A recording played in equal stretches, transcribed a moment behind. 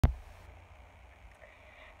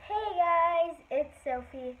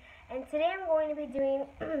Sophie, and today I'm going to be doing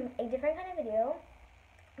a different kind of video.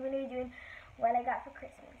 I'm going to be doing what I got for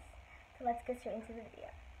Christmas. So let's get straight into the video.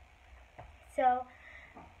 So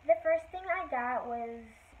the first thing I got was,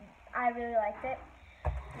 I really liked it.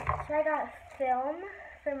 So I got film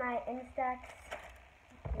for my Instax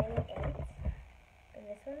Mini 8, for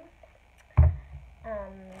this one.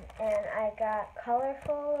 And I got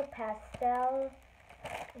colorful pastel.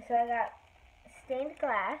 So I got stained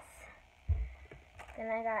glass. Then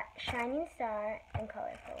I got shining star and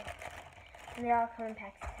colorful. And they all come in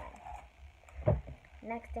packs of 10.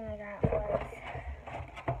 Next thing I got was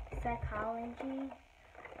Psychology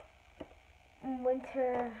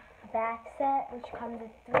winter bath set, which comes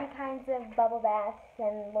with 3 kinds of bubble baths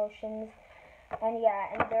and lotions. And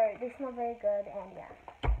yeah, and they smell very good, and yeah.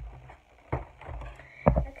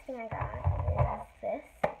 Next thing I got is this,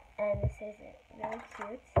 and this is really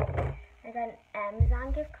cute. I got an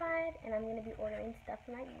Amazon gift card, and I'm going to be ordering stuff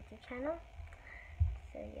for my YouTube channel.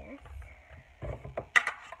 So yes.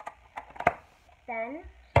 Then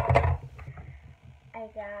I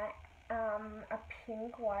got a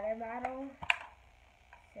pink water bottle.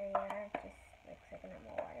 So yeah, it just looks like a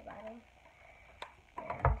normal water bottle.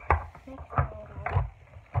 And next thing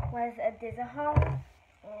I got was a Dizzahall,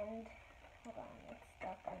 and hold on, it's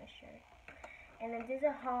stuck on the shirt. And a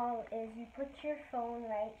Dizzahall is you put your phone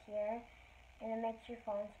right here, and it makes your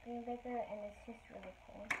phone screen bigger, and it's just really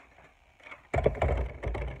cool.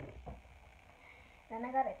 Then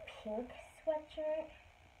I got a pink sweatshirt.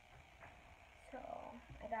 So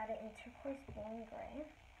I got it in turquoise blue and gray.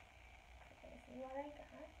 So this is what I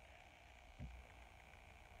got.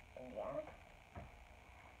 And yeah.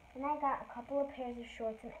 Then I got a couple of pairs of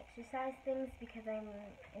shorts and exercise things because I'm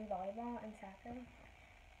in volleyball and soccer.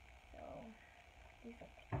 So these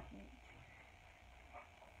look cute.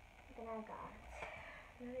 Then I got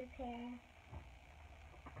another pair.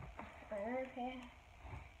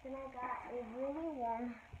 Then I got a really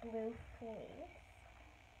warm blue fleece.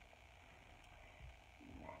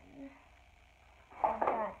 And then I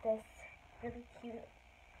got this really cute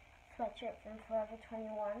sweatshirt from Forever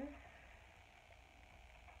 21.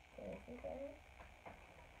 So this is it.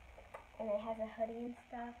 And it has a hoodie and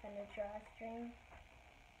stuff and a drawstring.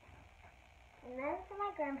 And then for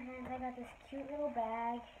my grandparents, I got this cute little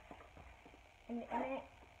bag. And in it,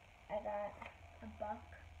 I got a buck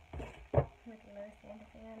with a little Santa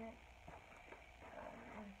thing on it.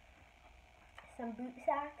 Some boot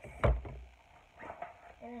socks.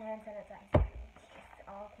 And a hand sanitizer. It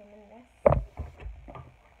all came in this.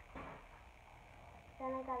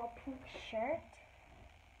 Then I got a pink shirt.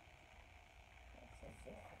 This is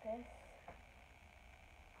just this.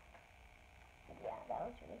 Yeah, that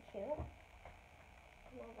was really cute.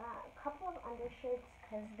 And I got a couple of undershirts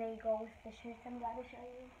because they go with the shirts I'm about to show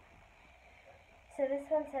you. So this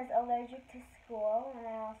one says allergic to school, and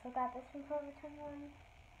I also got this from Forever 21.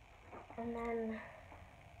 And then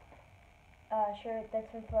a shirt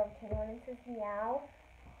that's from Forever 21, it says meow.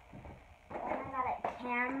 Then I got a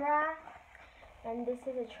camera, and this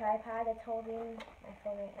is a tripod that's holding my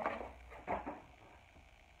phone right now.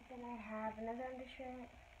 Then I have another undershirt.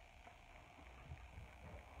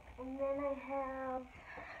 And then I have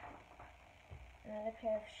another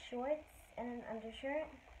pair of shorts and an undershirt.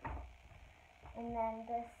 And then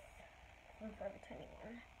this from Forever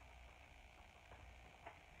 21.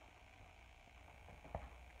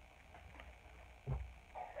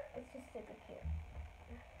 It's just super cute.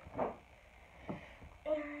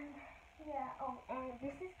 And yeah, oh, and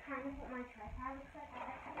this is kind of what my tripod looks like.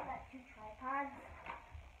 I actually got 2 tripods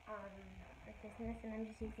for Christmas, and I'm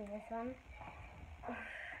just using this one.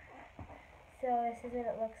 So this is what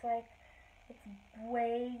it looks like. It's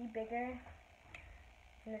way bigger.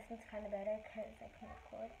 And this one's kind of better because I can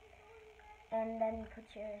record. And then you put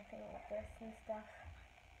your thing like this and stuff.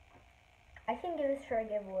 I can give this for a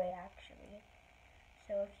giveaway actually.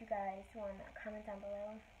 So if you guys want to comment down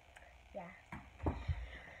below. Yeah.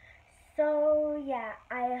 So yeah,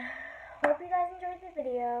 I hope you guys enjoyed the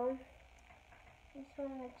video. I just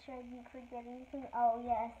want to make sure I didn't forget anything. Oh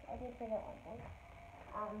yes, I did forget one thing.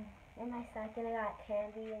 In my second I got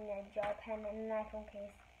candy and a gel pen and an iPhone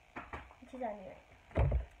case, which is on me right.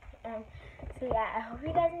 And so yeah, I hope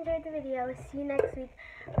you guys enjoyed the video. See you next week.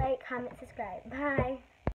 Like, comment, subscribe. Bye.